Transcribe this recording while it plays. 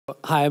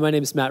Hi, my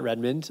name is Matt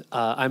Redmond.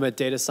 I'm a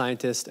data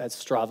scientist at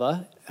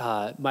Strava.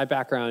 My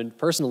background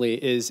personally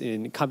is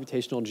in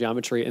computational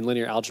geometry and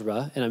linear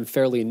algebra, and I'm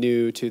fairly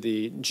new to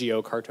the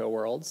geo-carto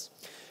worlds.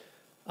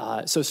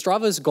 So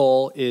Strava's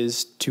goal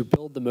is to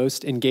build the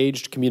most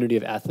engaged community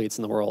of athletes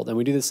in the world, and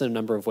we do this in a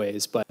number of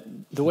ways. But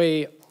the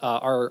way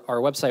our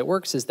website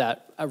works is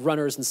that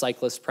runners and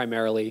cyclists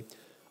primarily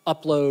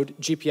upload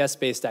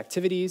GPS-based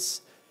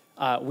activities.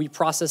 We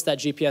process that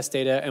GPS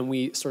data and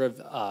we sort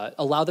of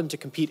allow them to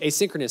compete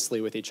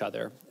asynchronously with each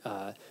other.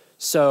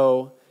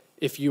 So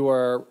if you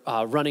are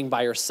running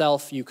by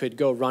yourself, you could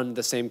go run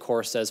the same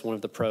course as one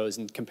of the pros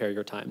and compare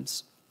your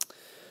times.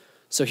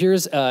 So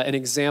here's an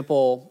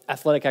example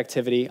athletic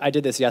activity. I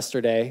did this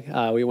yesterday.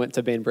 We went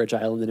to Bainbridge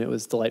Island and it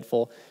was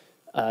delightful.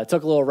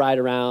 Took a little ride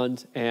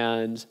around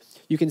and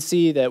you can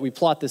see that we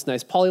plot this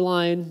nice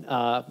polyline.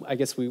 I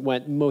guess we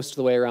went most of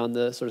the way around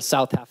the sort of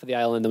south half of the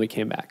island and then we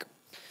came back.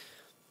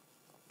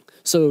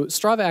 So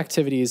Strava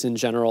activities in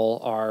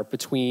general are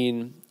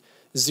between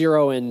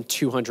 0 and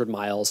 200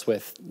 miles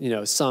with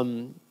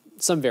some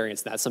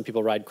variance in that. Some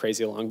people ride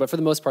crazy along, but for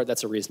the most part,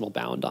 that's a reasonable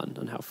bound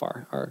on how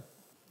far our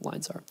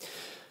lines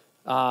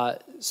are.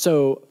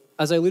 So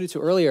as I alluded to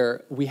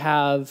earlier, we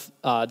have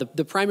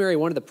the primary,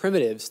 one of the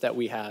primitives that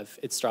we have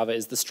at Strava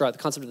is the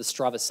concept of the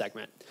Strava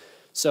segment.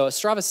 So a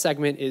Strava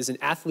segment is an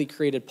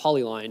athlete-created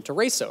polyline to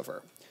race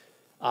over.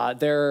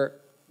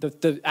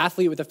 The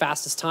athlete with the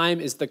fastest time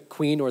is the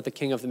queen or the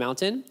king of the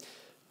mountain.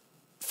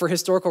 For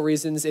historical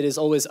reasons, it is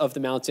always of the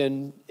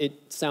mountain.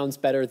 It sounds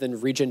better than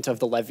regent of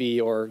the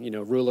levee or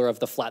ruler of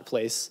the flat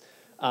place.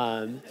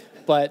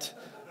 But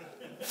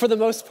for the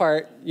most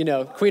part,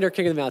 queen or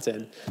king of the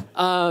mountain.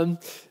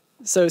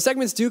 So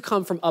segments do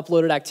come from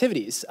uploaded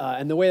activities.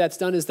 And the way that's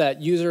done is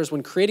that users,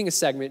 when creating a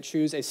segment,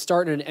 choose a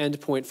start and an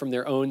end point from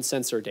their own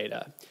sensor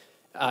data.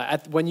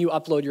 When you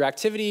upload your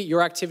activity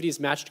is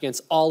matched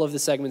against all of the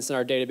segments in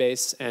our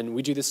database, and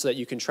we do this so that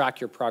you can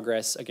track your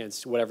progress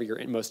against whatever you're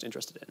most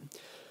interested in.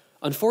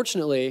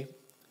 Unfortunately,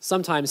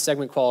 sometimes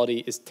segment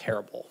quality is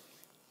terrible.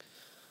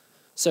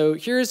 So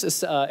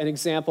here's an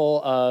example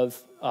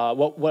of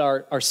what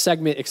our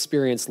segment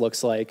experience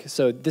looks like.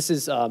 So this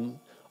is a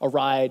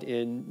ride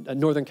in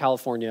Northern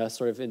California,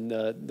 sort of in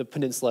the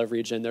peninsula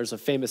region. There's a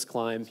famous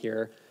climb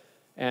here,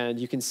 and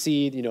you can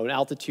see an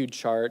altitude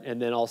chart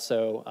and then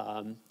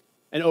also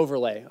an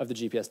overlay of the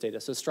GPS data.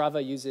 So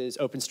Strava uses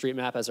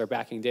OpenStreetMap as our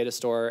backing data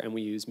store, and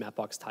we use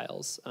Mapbox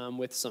tiles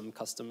with some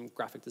custom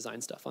graphic design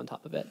stuff on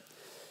top of it.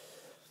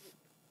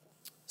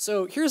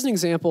 So here's an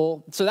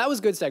example. So that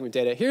was good segment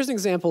data. Here's an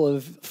example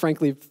of,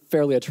 frankly,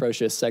 fairly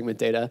atrocious segment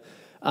data.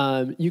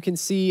 You can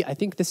see, I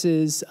think this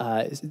is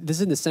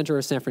in the center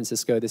of San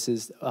Francisco. This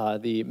is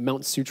the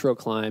Mount Sutro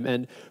climb.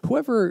 And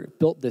whoever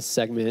built this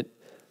segment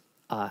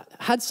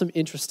had some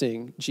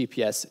interesting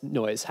GPS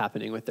noise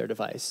happening with their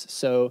device.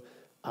 So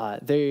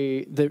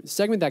the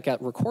segment that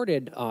got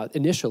recorded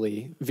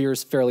initially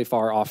veers fairly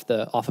far off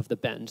of the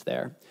bend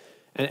there.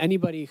 And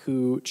anybody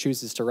who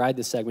chooses to ride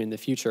this segment in the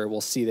future will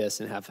see this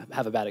and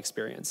have a bad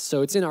experience.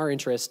 So it's in our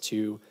interest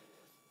to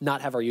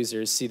not have our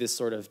users see this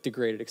sort of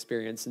degraded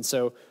experience. And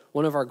so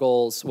one of our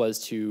goals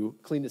was to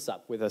clean this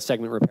up with a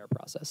segment repair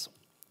process.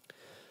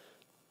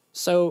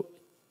 So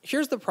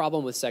here's the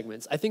problem with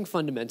segments. I think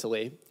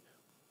fundamentally,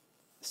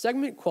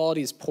 segment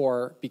quality is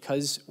poor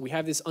because we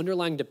have this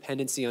underlying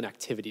dependency on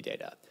activity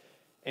data.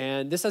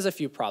 And this has a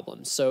few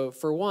problems. So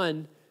for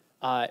one,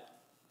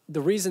 the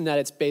reason that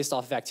it's based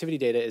off of activity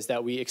data is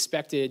that we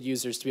expected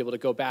users to be able to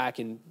go back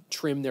and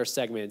trim their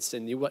segments,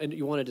 and you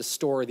wanted to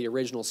store the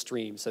original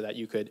stream so that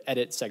you could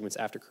edit segments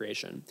after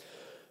creation.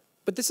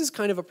 But this is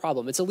kind of a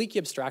problem. It's a leaky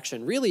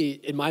abstraction. Really,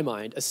 in my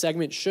mind, a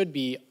segment should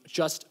be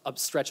just a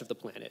stretch of the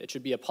planet. It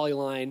should be a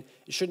polyline.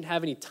 It shouldn't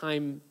have any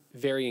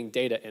time-varying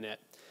data in it.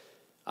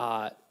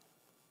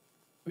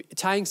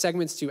 Tying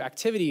segments to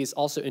activities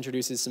also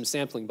introduces some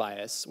sampling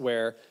bias,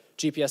 where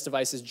GPS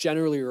devices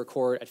generally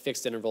record at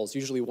fixed intervals,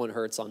 usually 1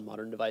 hertz on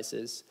modern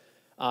devices.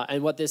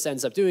 And what this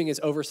ends up doing is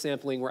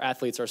oversampling where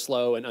athletes are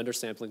slow and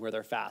undersampling where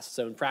they're fast.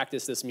 So in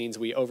practice, this means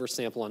we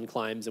oversample on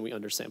climbs and we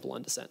undersample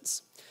on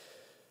descents.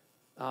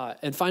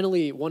 And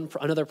finally,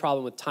 another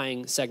problem with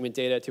tying segment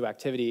data to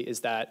activity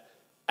is that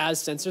as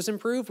sensors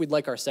improve, we'd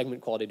like our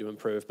segment quality to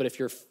improve. But if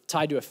you're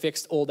tied to a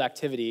fixed old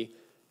activity,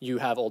 you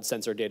have old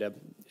sensor data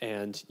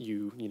and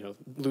you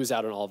lose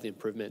out on all of the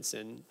improvements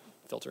in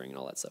filtering and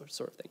all that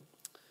sort of thing.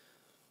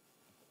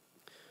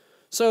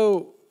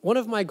 So one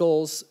of my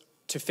goals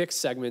to fix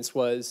segments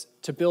was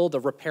to build a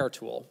repair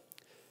tool.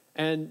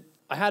 And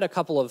I had a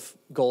couple of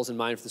goals in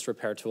mind for this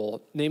repair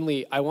tool.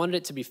 Namely, I wanted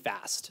it to be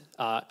fast.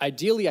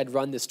 Ideally, I'd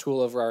run this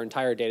tool over our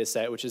entire data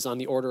set, which is on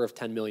the order of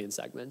 10 million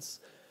segments.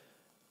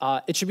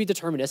 It should be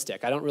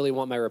deterministic. I don't really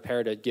want my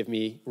repair to give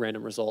me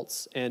random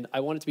results. And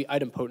I want it to be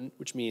idempotent,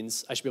 which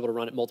means I should be able to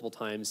run it multiple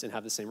times and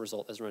have the same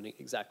result as running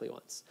exactly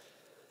once.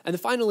 And then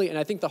finally, and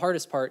I think the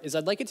hardest part, is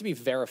I'd like it to be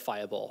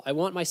verifiable. I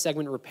want my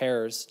segment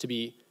repairs to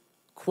be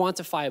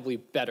quantifiably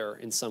better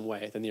in some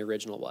way than the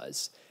original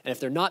was. And if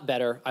they're not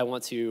better, I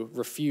want to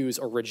refuse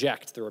or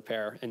reject the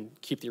repair and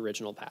keep the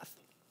original path.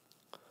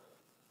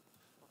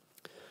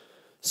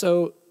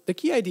 So the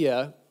key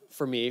idea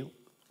for me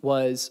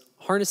was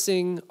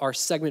harnessing our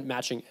segment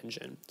matching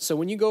engine. So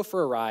when you go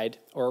for a ride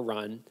or a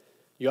run,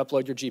 you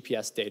upload your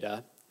GPS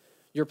data.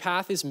 Your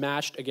path is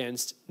matched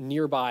against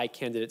nearby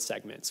candidate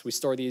segments. We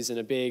store these in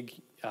a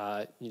big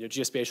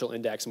geospatial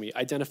index, and we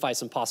identify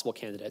some possible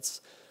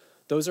candidates.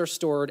 Those are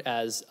stored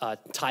as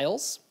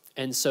tiles,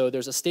 and so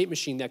there's a state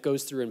machine that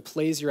goes through and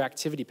plays your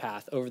activity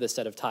path over the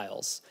set of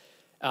tiles.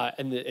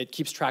 And it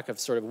keeps track of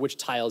sort of which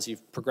tiles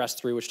you've progressed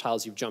through, which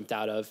tiles you've jumped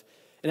out of.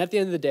 And at the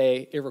end of the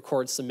day, it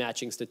records some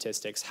matching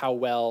statistics, how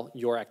well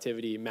your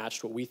activity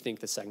matched what we think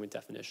the segment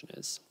definition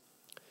is.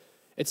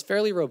 It's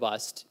fairly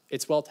robust,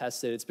 it's well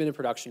tested, it's been in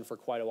production for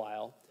quite a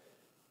while.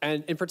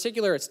 And in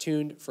particular, it's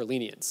tuned for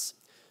lenience.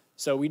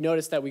 So we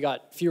noticed that we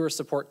got fewer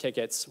support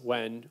tickets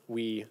when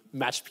we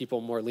matched people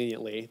more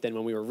leniently than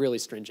when we were really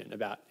stringent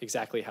about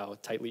exactly how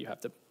tightly you have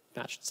to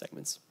match the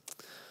segments.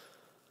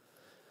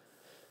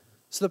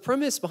 So the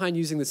premise behind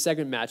using the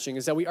segment matching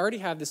is that we already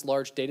have this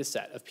large data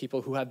set of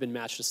people who have been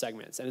matched to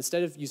segments. And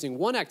instead of using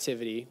one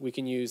activity, we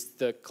can use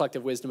the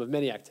collective wisdom of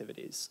many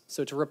activities.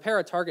 So to repair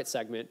a target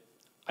segment,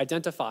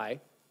 identify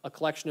a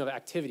collection of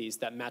activities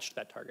that matched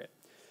that target.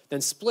 Then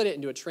split it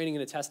into a training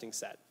and a testing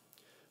set.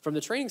 From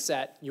the training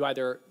set, you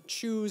either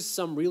choose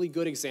some really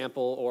good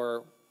example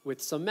or with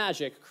some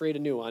magic, create a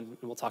new one,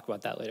 and we'll talk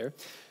about that later,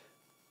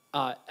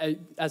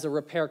 as a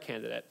repair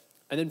candidate.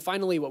 And then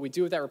finally, what we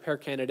do with that repair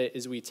candidate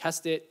is we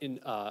test it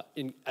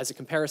as a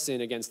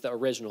comparison against the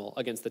original,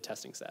 against the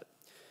testing set.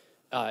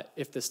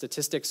 If the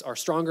statistics are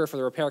stronger for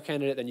the repair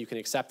candidate, then you can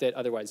accept it.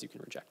 Otherwise, you can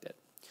reject it.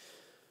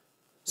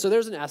 So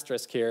there's an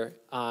asterisk here.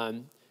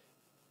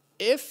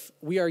 If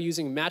we are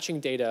using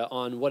matching data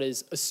on what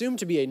is assumed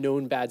to be a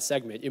known bad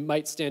segment, it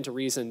might stand to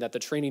reason that the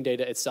training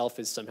data itself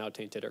is somehow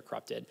tainted or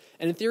corrupted.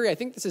 And in theory, I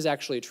think this is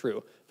actually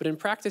true. But in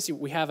practice,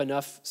 we have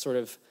enough sort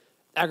of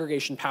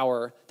aggregation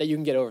power that you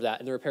can get over that,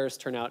 and the repairs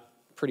turn out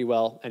pretty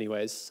well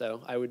anyways.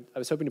 So I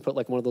was hoping to put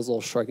like one of those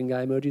little shrugging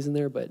guy emojis in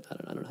there, but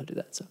I don't know how to do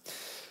that.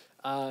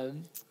 So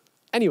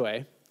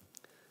anyway,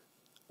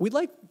 we'd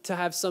like to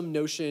have some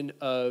notion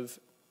of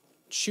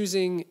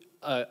choosing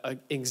an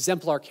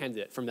exemplar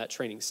candidate from that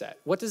training set.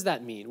 What does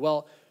that mean?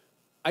 Well,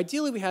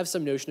 ideally we have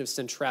some notion of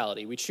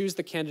centrality. We choose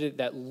the candidate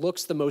that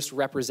looks the most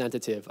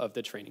representative of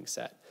the training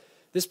set.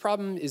 This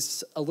problem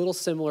is a little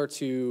similar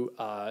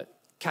to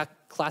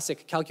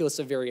classic calculus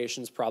of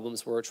variations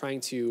problems where we're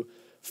trying to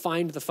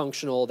find the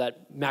functional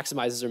that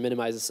maximizes or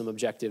minimizes some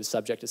objectives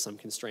subject to some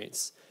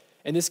constraints.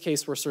 In this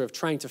case, we're sort of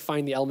trying to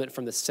find the element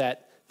from the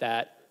set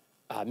that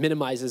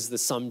minimizes the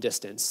sum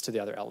distance to the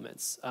other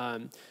elements.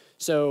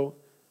 So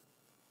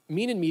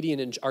mean and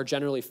median are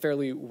generally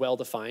fairly well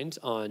defined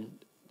on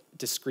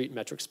discrete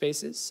metric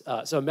spaces.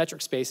 So a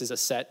metric space is a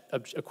set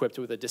equipped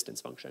with a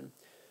distance function.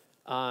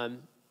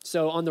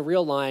 So on the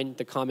real line,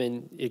 the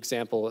common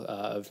example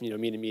of mean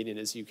and median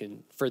is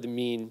for the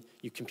mean,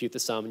 you compute the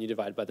sum and you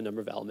divide by the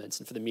number of elements.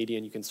 And for the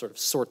median, you can sort of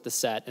sort the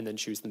set and then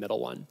choose the middle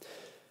one.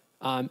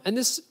 And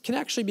this can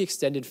actually be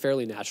extended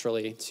fairly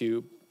naturally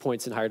to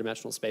points in higher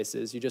dimensional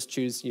spaces. You just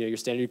choose your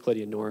standard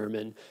Euclidean norm,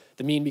 and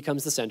the mean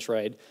becomes the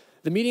centroid.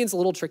 The median's a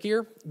little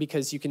trickier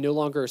because you can no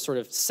longer sort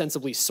of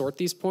sensibly sort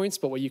these points,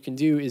 but what you can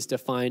do is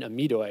define a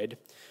medoid,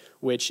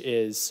 which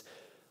is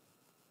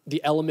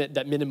the element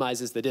that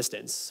minimizes the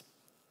distance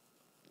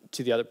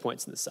to the other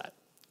points in the set.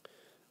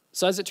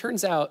 So as it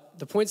turns out,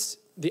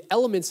 the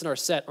elements in our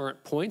set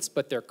aren't points,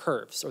 but they're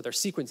curves, or they're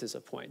sequences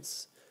of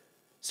points.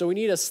 So we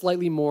need a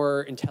slightly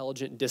more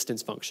intelligent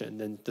distance function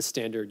than the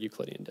standard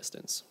Euclidean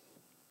distance.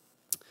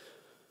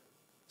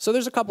 So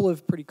there's a couple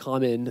of pretty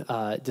common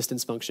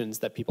distance functions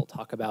that people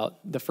talk about.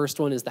 The first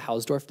one is the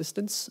Hausdorff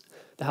distance.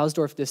 The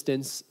Hausdorff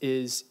distance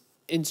is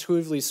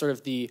intuitively sort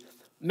of the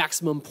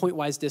maximum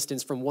point-wise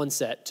distance from one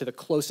set to the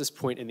closest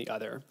point in the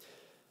other.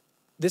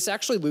 This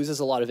actually loses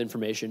a lot of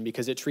information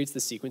because it treats the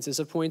sequences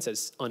of points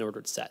as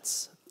unordered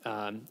sets.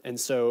 And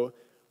so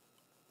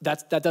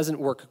that doesn't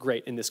work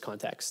great in this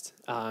context.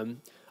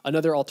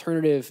 Another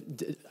alternative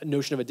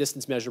notion of a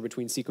distance measure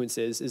between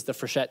sequences is the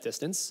Fréchet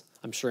distance.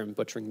 I'm sure I'm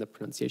butchering the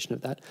pronunciation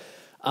of that.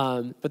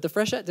 But the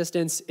Fréchet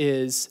distance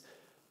is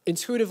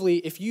intuitively,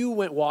 if you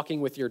went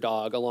walking with your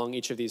dog along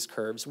each of these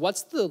curves,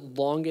 what's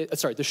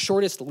the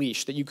shortest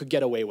leash that you could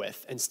get away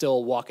with and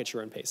still walk at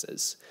your own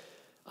paces?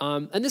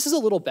 And this is a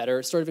little better.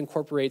 It sort of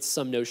incorporates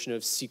some notion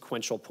of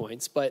sequential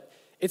points, but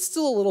it's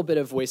still a little bit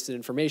of wasted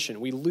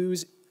information. We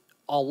lose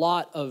a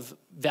lot of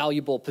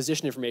valuable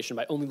position information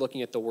by only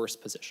looking at the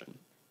worst position.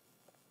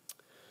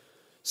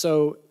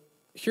 So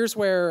here's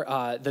where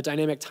the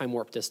dynamic time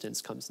warp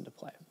distance comes into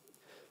play.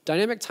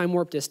 Dynamic time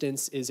warp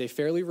distance is a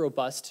fairly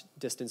robust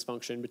distance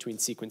function between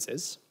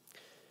sequences.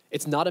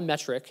 It's not a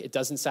metric. It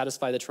doesn't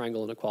satisfy the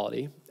triangle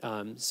inequality,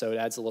 so it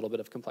adds a little bit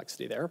of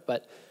complexity there.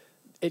 But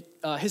it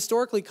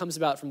historically comes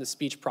about from the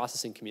speech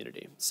processing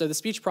community. So the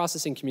speech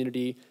processing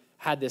community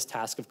had this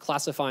task of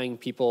classifying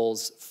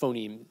people's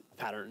phoneme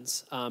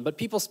patterns, but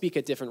people speak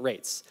at different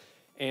rates.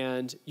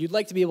 And you'd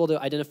like to be able to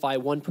identify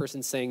one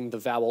person saying the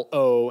vowel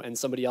O and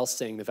somebody else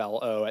saying the vowel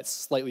O at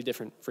slightly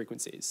different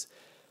frequencies.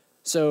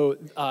 So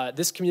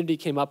this community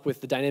came up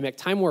with the dynamic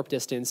time warp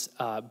distance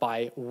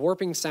by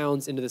warping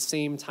sounds into the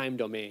same time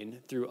domain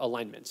through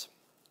alignment.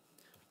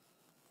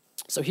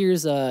 So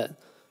here's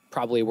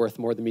probably worth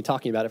more than me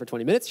talking about it for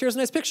 20 minutes. Here's a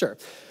nice picture.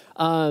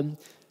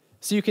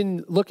 So you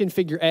can look in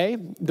figure A.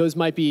 Those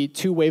might be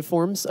two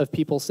waveforms of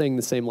people saying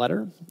the same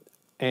letter.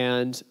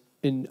 And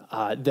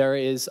there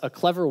is a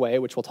clever way,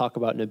 which we'll talk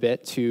about in a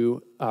bit,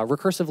 to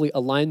recursively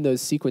align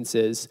those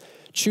sequences,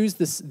 choose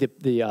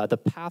the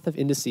path of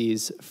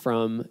indices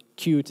from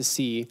Q to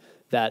C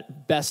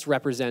that best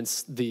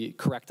represents the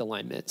correct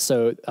alignment.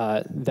 So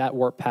that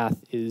warp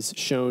path is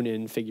shown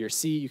in figure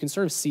C. You can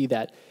sort of see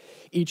that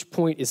each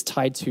point is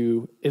tied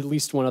to at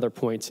least one other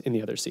point in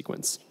the other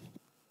sequence.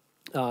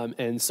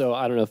 And so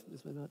I don't know if,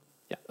 is my not?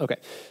 Yeah, okay.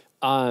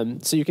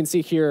 So you can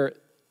see here,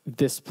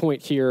 this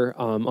point here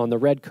on the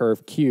red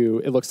curve, Q,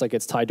 it looks like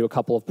it's tied to a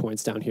couple of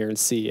points down here in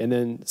C. And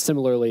then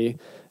similarly,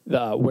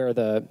 where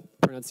the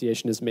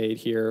pronunciation is made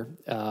here,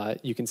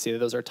 you can see that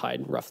those are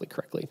tied roughly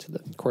correctly to the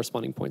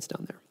corresponding points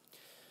down there.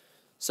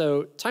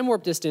 So time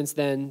warp distance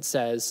then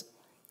says,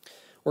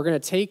 we're going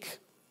to take,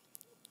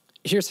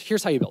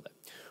 here's how you build it.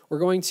 We're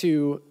going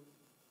to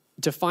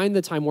define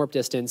the time warp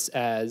distance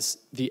as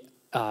the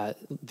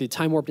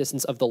time warp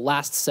distance of the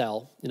last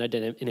cell in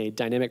a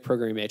dynamic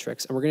programming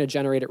matrix, and we're going to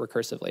generate it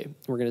recursively.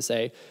 We're going to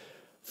say,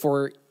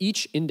 for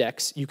each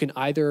index, you can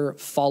either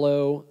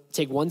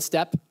take one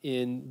step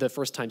in the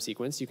first time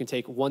sequence, you can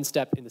take one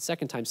step in the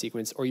second time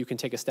sequence, or you can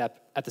take a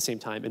step at the same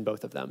time in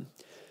both of them.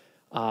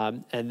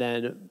 And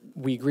then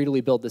we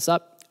greedily build this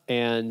up,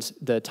 and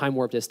the time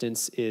warp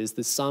distance is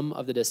the sum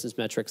of the distance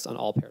metrics on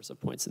all pairs of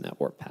points in that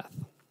warp path.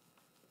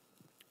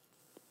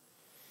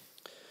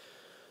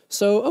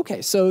 So,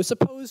 okay, so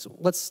suppose,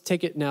 let's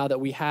take it now that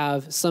we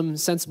have some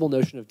sensible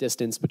notion of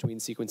distance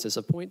between sequences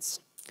of points.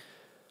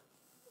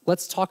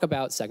 Let's talk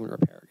about segment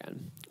repair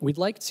again. We'd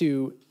like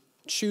to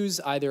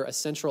choose either a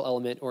central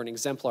element or an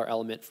exemplar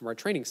element from our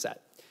training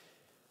set.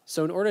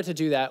 So in order to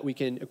do that, we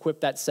can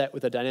equip that set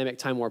with a dynamic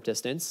time warp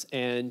distance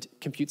and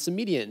compute some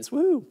medians.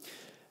 Woo!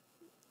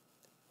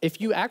 If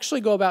you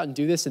actually go about and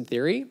do this in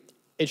theory,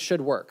 it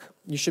should work.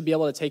 You should be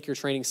able to take your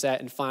training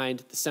set and find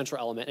the central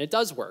element, and it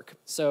does work.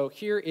 So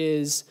here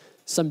is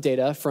some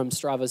data from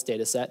Strava's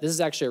data set. This is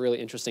actually a really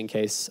interesting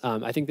case.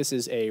 I think this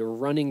is a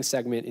running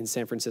segment in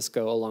San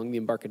Francisco along the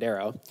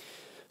Embarcadero.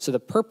 So the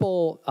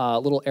purple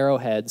little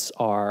arrowheads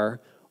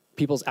are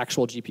people's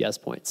actual GPS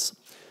points.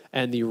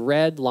 And the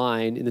red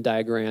line in the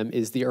diagram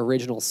is the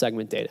original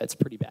segment data. It's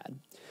pretty bad.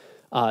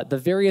 The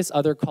various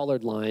other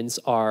colored lines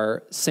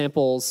are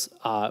samples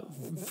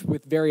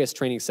with various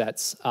training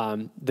sets,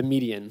 the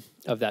median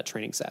of that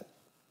training set.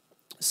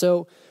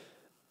 So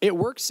it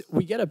works.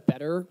 We get a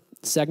better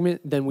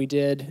segment than we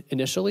did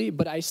initially,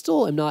 but I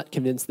still am not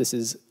convinced this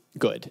is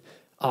good.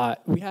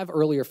 We have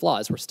earlier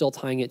flaws. We're still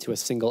tying it to a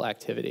single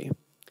activity.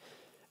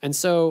 And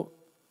so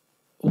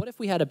what if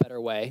we had a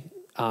better way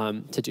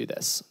to do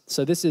this?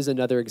 So this is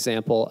another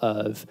example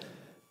of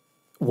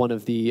one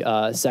of the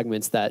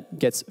segments that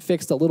gets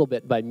fixed a little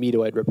bit by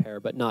medoid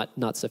repair, but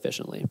not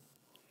sufficiently.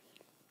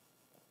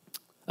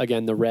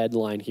 Again, the red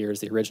line here is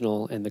the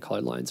original, and the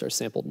colored lines are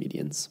sampled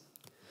medians.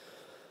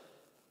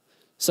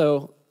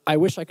 So I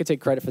wish I could take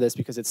credit for this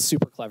because it's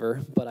super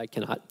clever, but I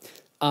cannot.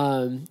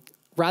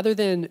 Rather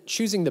than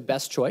choosing the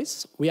best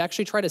choice, we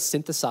actually try to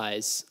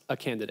synthesize a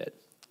candidate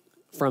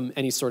from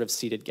any sort of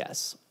seeded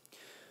guess.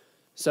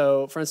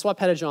 So Francois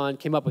Petitjean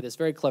came up with this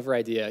very clever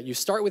idea. You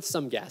start with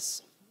some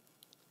guess.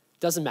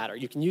 Doesn't matter.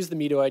 You can use the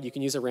medoid, you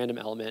can use a random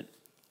element.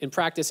 In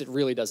practice, it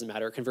really doesn't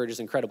matter. It converges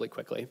incredibly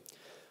quickly.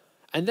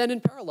 And then in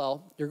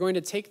parallel, you're going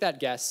to take that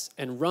guess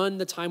and run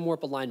the time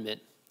warp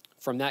alignment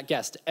from that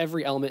guess to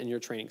every element in your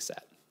training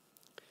set.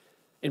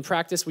 In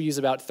practice, we use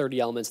about 30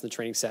 elements in the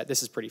training set.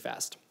 This is pretty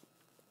fast.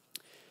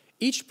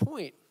 Each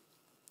point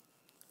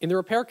in the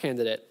repair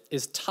candidate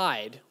is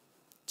tied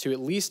to at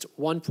least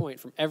one point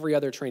from every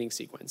other training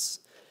sequence.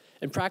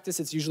 In practice,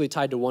 it's usually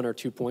tied to 1 or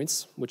 2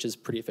 points, which is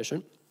pretty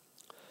efficient.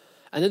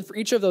 And then for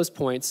each of those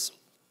points,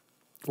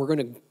 we're going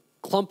to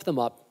clump them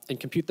up and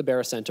compute the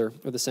barycenter,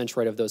 or the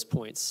centroid of those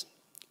points,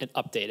 and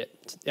update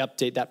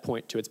that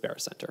point to its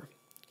barycenter.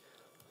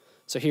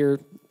 So here,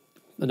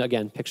 and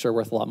again, picture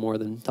worth a lot more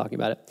than talking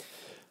about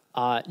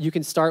it. You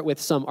can start with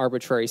some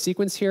arbitrary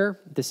sequence here.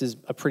 This is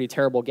a pretty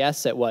terrible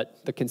guess at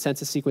what the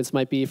consensus sequence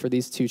might be for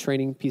these two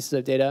training pieces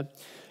of data.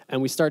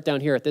 And we start down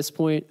here at this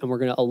point, and we're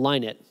going to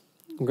align it.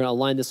 We're going to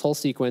align this whole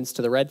sequence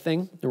to the red thing,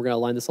 and we're going to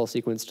align this whole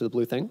sequence to the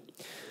blue thing.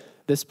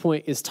 This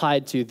point is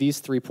tied to these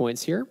 3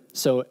 points here.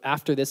 So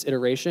after this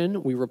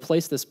iteration, we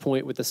replace this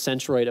point with the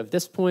centroid of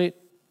this point,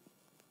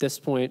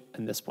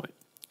 and this point.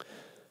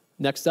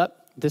 Next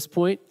up, this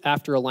point,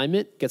 after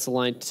alignment, gets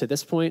aligned to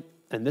this point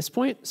and this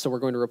point, so we're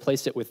going to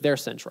replace it with their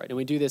centroid. And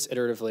we do this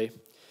iteratively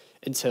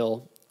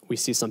until we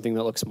see something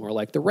that looks more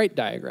like the right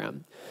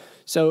diagram.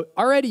 So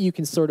already you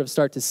can sort of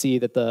start to see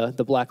that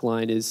the black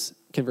line is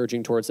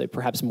converging towards a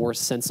perhaps more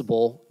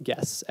sensible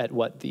guess at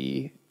what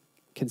the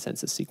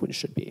consensus sequence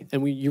should be.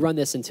 And you run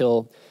this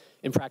until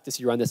in practice,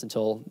 you run this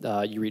until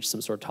you reach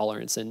some sort of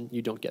tolerance and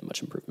you don't get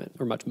much improvement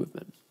or much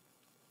movement.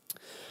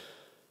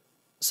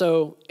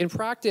 So in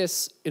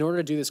practice, in order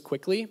to do this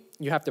quickly,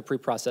 you have to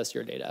pre-process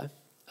your data.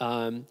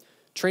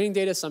 Training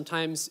data,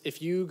 sometimes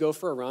if you go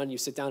for a run, you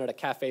sit down at a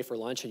cafe for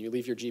lunch and you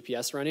leave your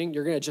GPS running,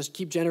 you're gonna just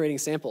keep generating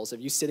samples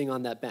of you sitting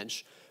on that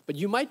bench. But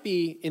you might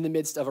be in the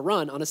midst of a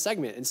run on a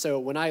segment. And so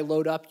when I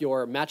load up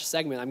your match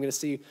segment, I'm gonna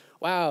see,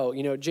 wow,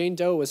 Jane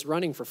Doe was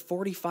running for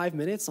 45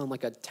 minutes on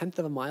like a 1/10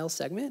 of a mile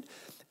segment,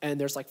 and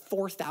there's like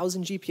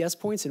 4,000 GPS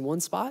points in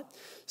one spot.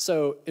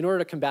 So in order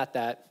to combat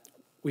that,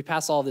 we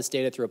pass all of this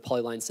data through a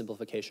polyline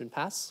simplification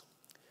pass,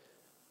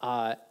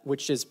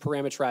 which is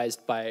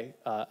parameterized by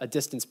a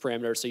distance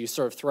parameter. So you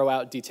sort of throw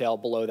out detail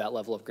below that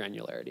level of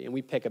granularity. And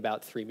we pick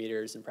about 3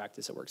 meters. In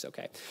practice, it works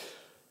okay.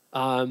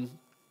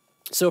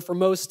 So for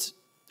most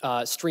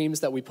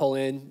streams that we pull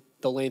in,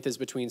 the length is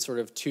between sort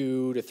of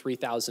 2,000 to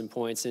 3,000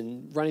 points.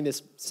 And running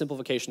this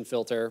simplification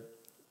filter,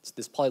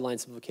 this polyline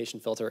simplification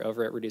filter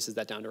over it reduces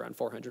that down to around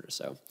 400 or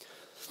so.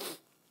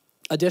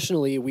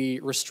 Additionally, we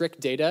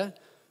restrict data.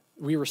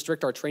 We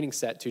restrict our training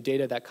set to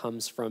data that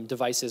comes from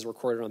devices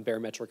recorded on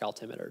barometric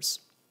altimeters.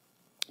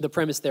 The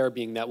premise there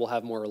being that we'll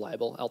have more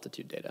reliable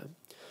altitude data.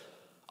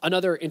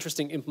 Another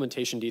interesting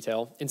implementation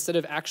detail, instead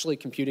of actually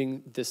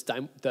computing this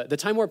the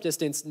time warp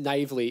distance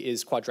naively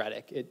is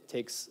quadratic. It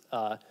takes,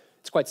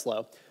 it's quite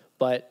slow,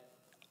 but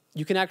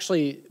you can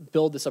actually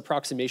build this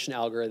approximation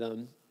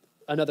algorithm.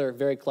 Another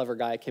very clever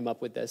guy came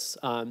up with this,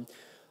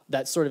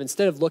 that sort of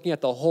instead of looking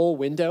at the whole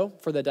window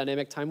for the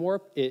dynamic time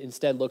warp, it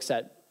instead looks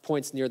at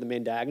points near the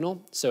main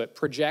diagonal. So it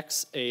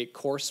projects a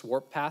coarse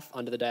warp path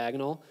onto the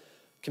diagonal,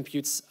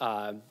 computes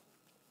the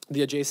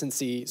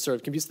adjacency, sort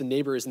of computes the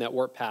neighbors in that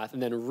warp path,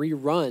 and then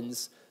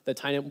reruns the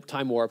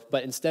time warp.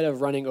 But instead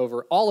of running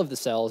over all of the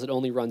cells, it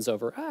only runs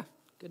over,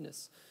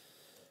 it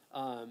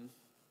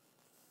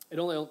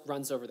only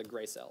runs over the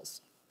gray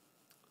cells.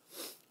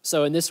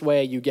 So in this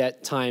way, you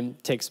get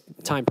takes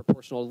time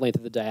proportional to the length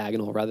of the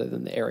diagonal rather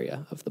than the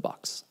area of the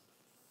box.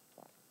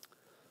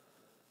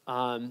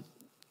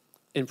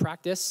 In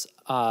practice,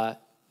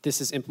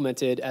 this is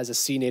implemented as a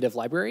C native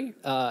library.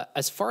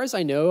 As far as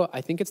I know,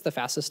 I think it's the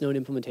fastest known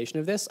implementation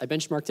of this. I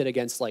benchmarked it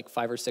against like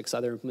 5 or 6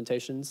 other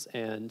implementations,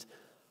 and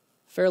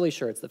fairly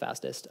sure it's the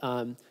fastest.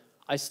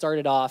 I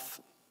started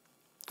off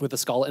with a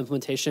Scala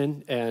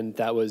implementation, and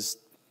that was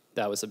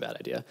a bad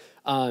idea.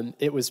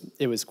 It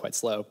was quite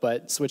slow,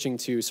 but switching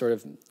to sort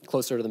of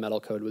closer to the metal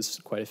code was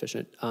quite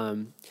efficient.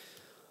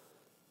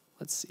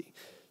 Let's see.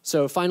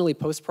 So finally,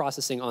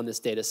 post-processing on this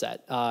data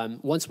set.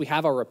 Once we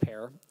have our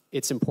repair,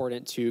 it's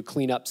important to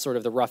clean up sort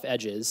of the rough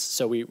edges.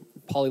 So we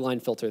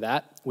polyline filter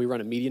that. We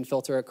run a median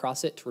filter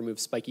across it to remove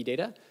spiky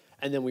data.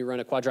 And then we run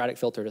a quadratic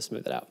filter to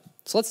smooth it out.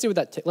 So let's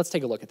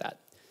take a look at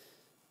that.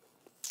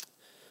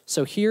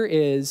 So here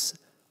is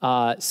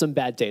some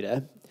bad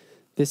data.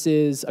 This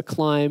is a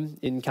climb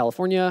in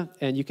California.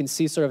 And you can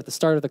see sort of at the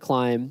start of the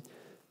climb,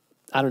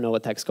 I don't know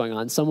what the heck's going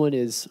on. Someone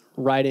is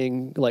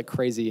riding like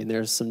crazy, and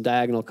there's some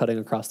diagonal cutting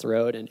across the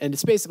road, and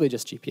it's basically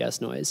just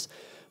GPS noise.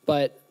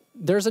 But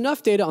there's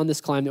enough data on this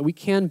climb that we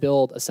can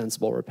build a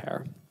sensible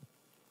repair.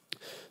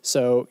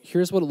 So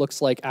here's what it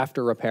looks like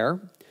after repair.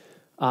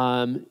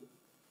 Now,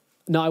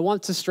 I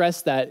want to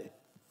stress that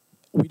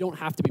we don't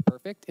have to be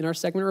perfect in our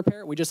segment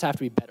repair. We just have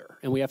to be better,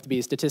 and we have to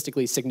be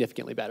statistically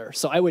significantly better.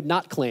 So I would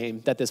not claim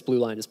that this blue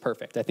line is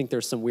perfect. I think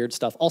there's some weird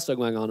stuff also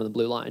going on in the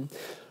blue line.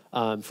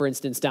 For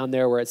instance, down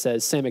there where it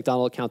says Sam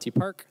McDonald County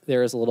Park,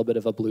 there is a little bit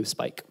of a blue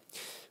spike,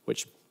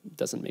 which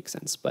doesn't make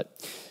sense.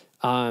 But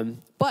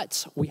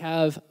we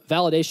have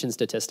validation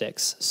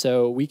statistics.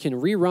 So we can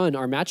rerun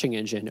our matching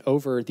engine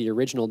over the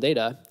original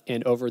data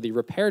and over the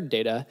repaired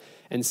data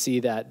and see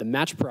that the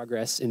match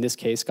progress in this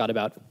case got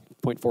about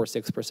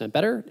 0.46%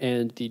 better,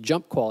 and the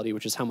jump quality,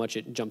 which is how much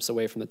it jumps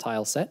away from the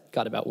tile set,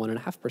 got about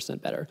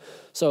 1.5% better.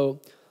 So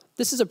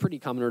this is a pretty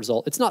common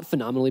result. It's not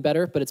phenomenally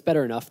better, but it's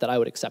better enough that I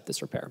would accept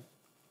this repair.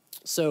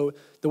 So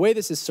the way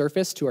this is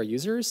surfaced to our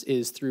users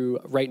is through,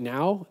 right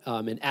now,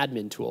 an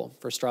admin tool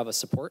for Strava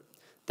support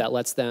that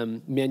lets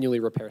them manually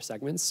repair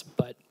segments.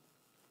 But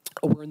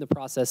we're in the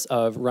process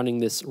of running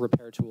this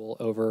repair tool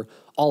over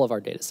all of our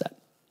data set.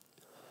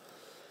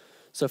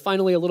 So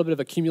finally, a little bit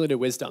of accumulated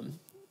wisdom.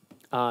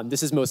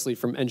 This is mostly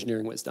from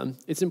engineering wisdom.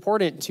 It's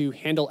important to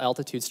handle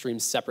altitude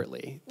streams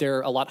separately.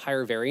 They're a lot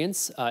higher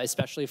variance,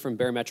 especially from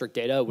barometric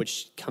data,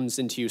 which comes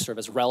into sort of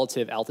as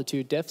relative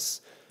altitude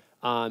diffs.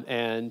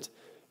 And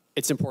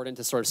it's important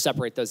to sort of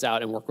separate those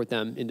out and work with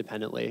them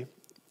independently.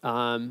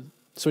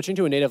 Switching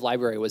to a native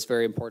library was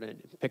very important.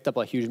 It picked up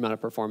a huge amount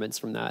of performance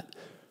from that.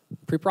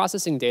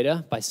 Pre-processing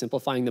data by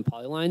simplifying the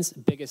polylines,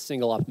 biggest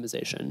single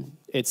optimization.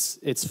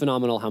 It's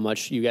phenomenal how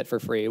much you get for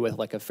free with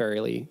like a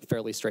fairly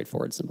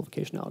straightforward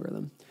simplification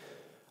algorithm.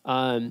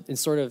 In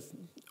sort of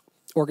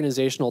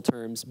organizational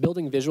terms,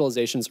 building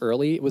visualizations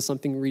early was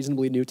something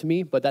reasonably new to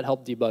me, but that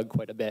helped debug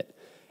quite a bit.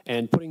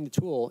 And putting the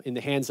tool in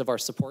the hands of our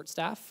support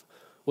staff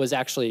was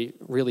actually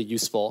really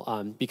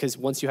useful because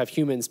once you have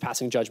humans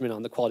passing judgment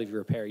on the quality of your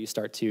repair, you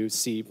start to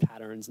see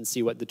patterns and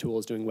see what the tool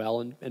is doing well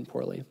and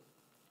poorly.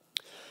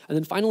 And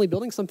then finally,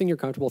 building something you're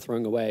comfortable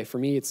throwing away. For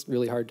me, it's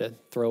really hard to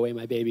throw away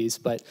my babies,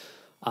 but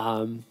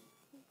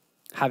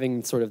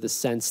having sort of the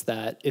sense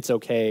that it's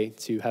okay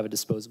to have a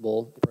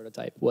disposable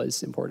prototype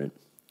was important.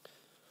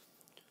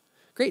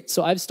 Great,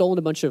 so I've stolen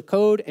a bunch of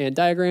code and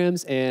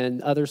diagrams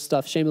and other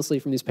stuff shamelessly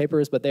from these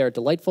papers, but they are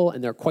delightful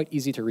and they're quite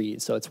easy to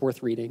read, so it's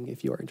worth reading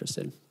if you are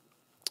interested.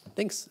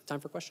 Thanks, time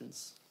for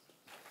questions.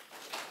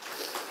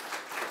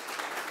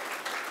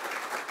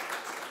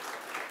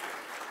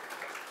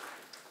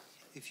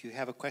 If you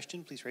have a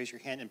question, please raise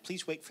your hand, and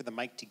please wait for the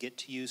mic to get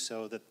to you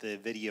so that the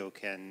video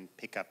can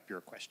pick up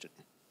your question.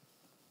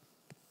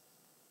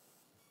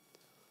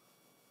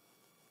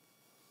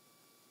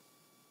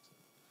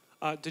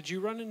 Did you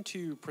run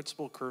into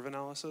principal curve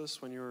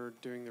analysis when you were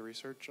doing the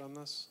research on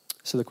this?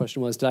 So the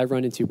question was, did I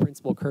run into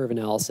principal curve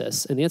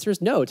analysis? And the answer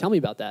is no. Tell me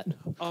about that.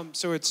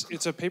 So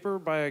it's a paper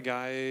by a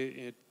guy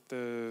at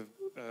the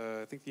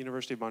I think the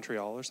University of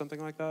Montreal or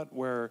something like that,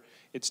 where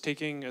it's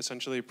taking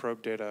essentially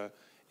probe data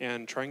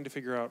and trying to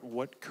figure out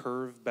what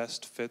curve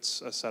best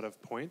fits a set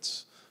of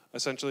points,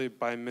 essentially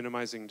by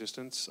minimizing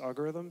distance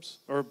algorithms,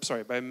 or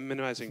sorry, by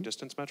minimizing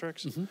distance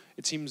metrics.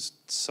 It seems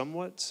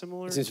somewhat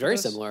similar. It seems very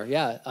similar,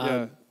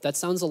 yeah. That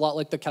sounds a lot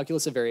like the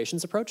calculus of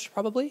variations approach,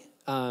 probably.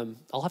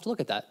 I'll have to look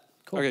at that.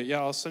 Cool. Okay, yeah,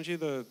 I'll send you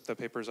the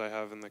papers I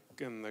have in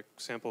the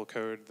sample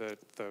code that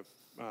the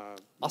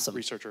awesome.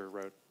 researcher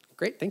wrote.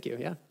 Great, thank you,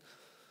 yeah.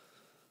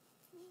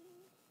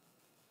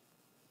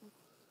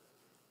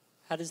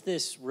 How does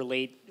this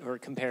relate or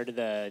compare to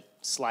the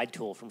slide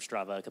tool from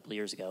Strava a couple of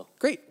years ago?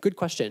 Great, good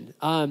question.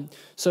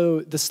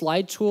 So the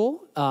slide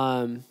tool,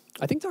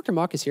 I think Dr.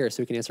 Mock is here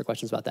so we can answer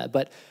questions about that.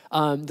 But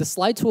the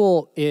slide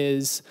tool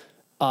is,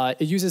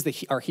 it uses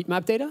our heat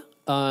map data.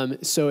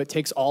 So it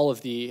takes all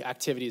of the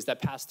activities that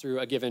pass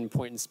through a given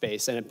point in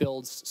space, and it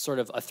builds sort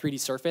of a 3D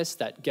surface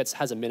that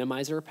has a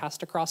minimizer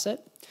passed across it.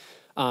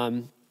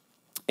 And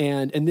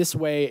in this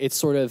way, it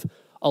sort of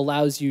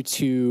allows you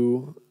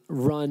to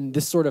run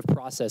this sort of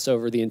process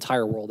over the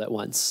entire world at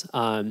once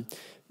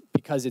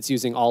because it's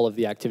using all of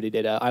the activity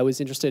data. I was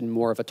interested in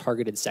more of a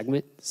targeted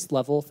segment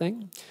level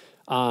thing.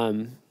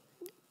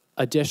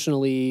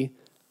 Additionally,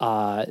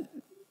 the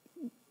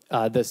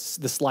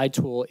slide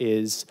tool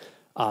is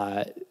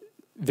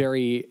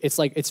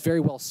it's very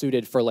well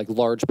suited for like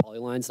large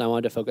polylines, and I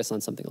wanted to focus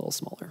on something a little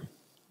smaller.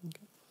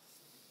 Okay.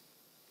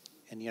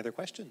 Any other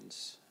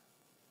questions?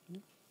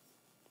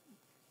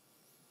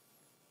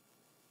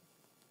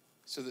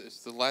 So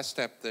the last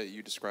step that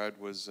you described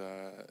was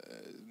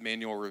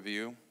manual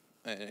review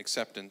and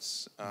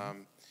acceptance. Are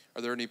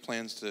there any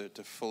plans to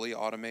fully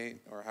automate,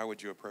 or how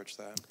would you approach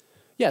that?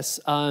 Yes.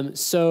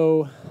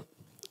 So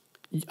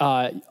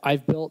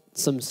I've built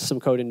some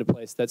code into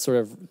place that sort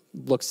of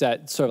looks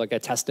at sort of like a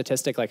test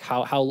statistic, like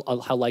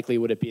how likely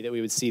would it be that we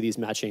would see these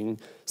matching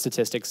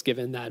statistics,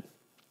 given that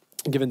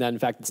in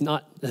fact it's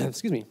not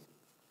excuse me,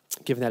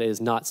 given that it is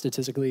not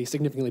statistically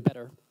significantly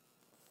better.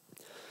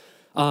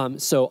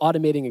 So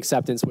automating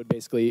acceptance would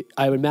basically,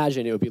 I would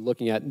imagine it would be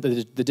looking at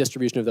the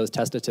distribution of those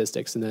test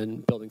statistics and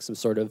then building some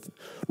sort of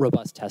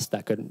robust test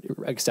that could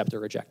accept or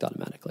reject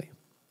automatically.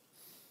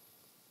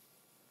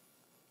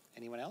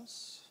 Anyone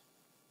else?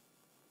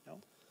 No?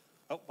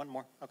 Oh, one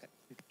more. Okay.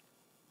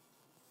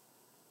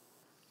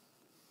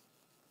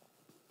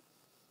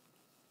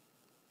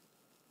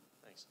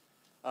 Thanks.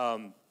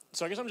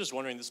 So I guess I'm just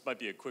wondering, this might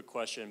be a quick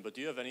question, but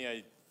do you have any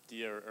idea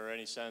or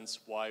any sense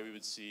why we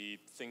would see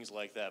things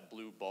like that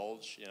blue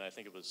bulge? I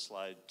think it was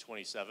slide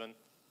 27,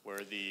 where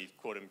the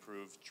quote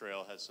improved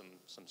trail has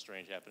some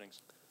strange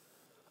happenings.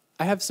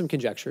 I have some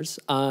conjectures.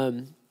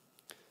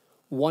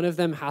 One of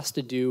them has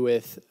to do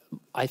with,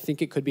 I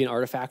think it could be an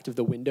artifact of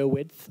the window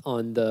width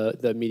on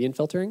the median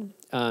filtering.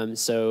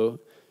 So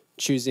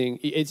choosing,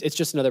 it's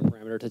just another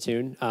parameter to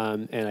tune.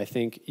 And I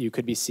think you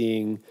could be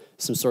seeing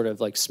some sort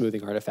of like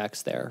smoothing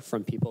artifacts there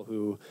from people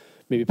who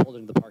maybe pulled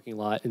into the parking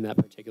lot in that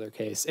particular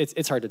case.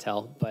 It's hard to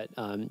tell, but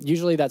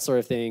usually that sort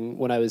of thing,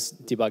 when I was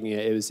debugging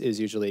it, is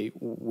usually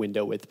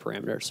window width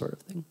parameter sort of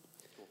thing.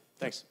 Cool.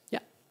 Thanks. Yeah.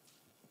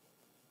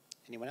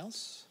 Anyone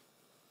else?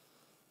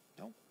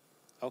 No?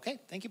 Okay,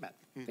 thank you, Matt.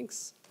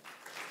 Thanks.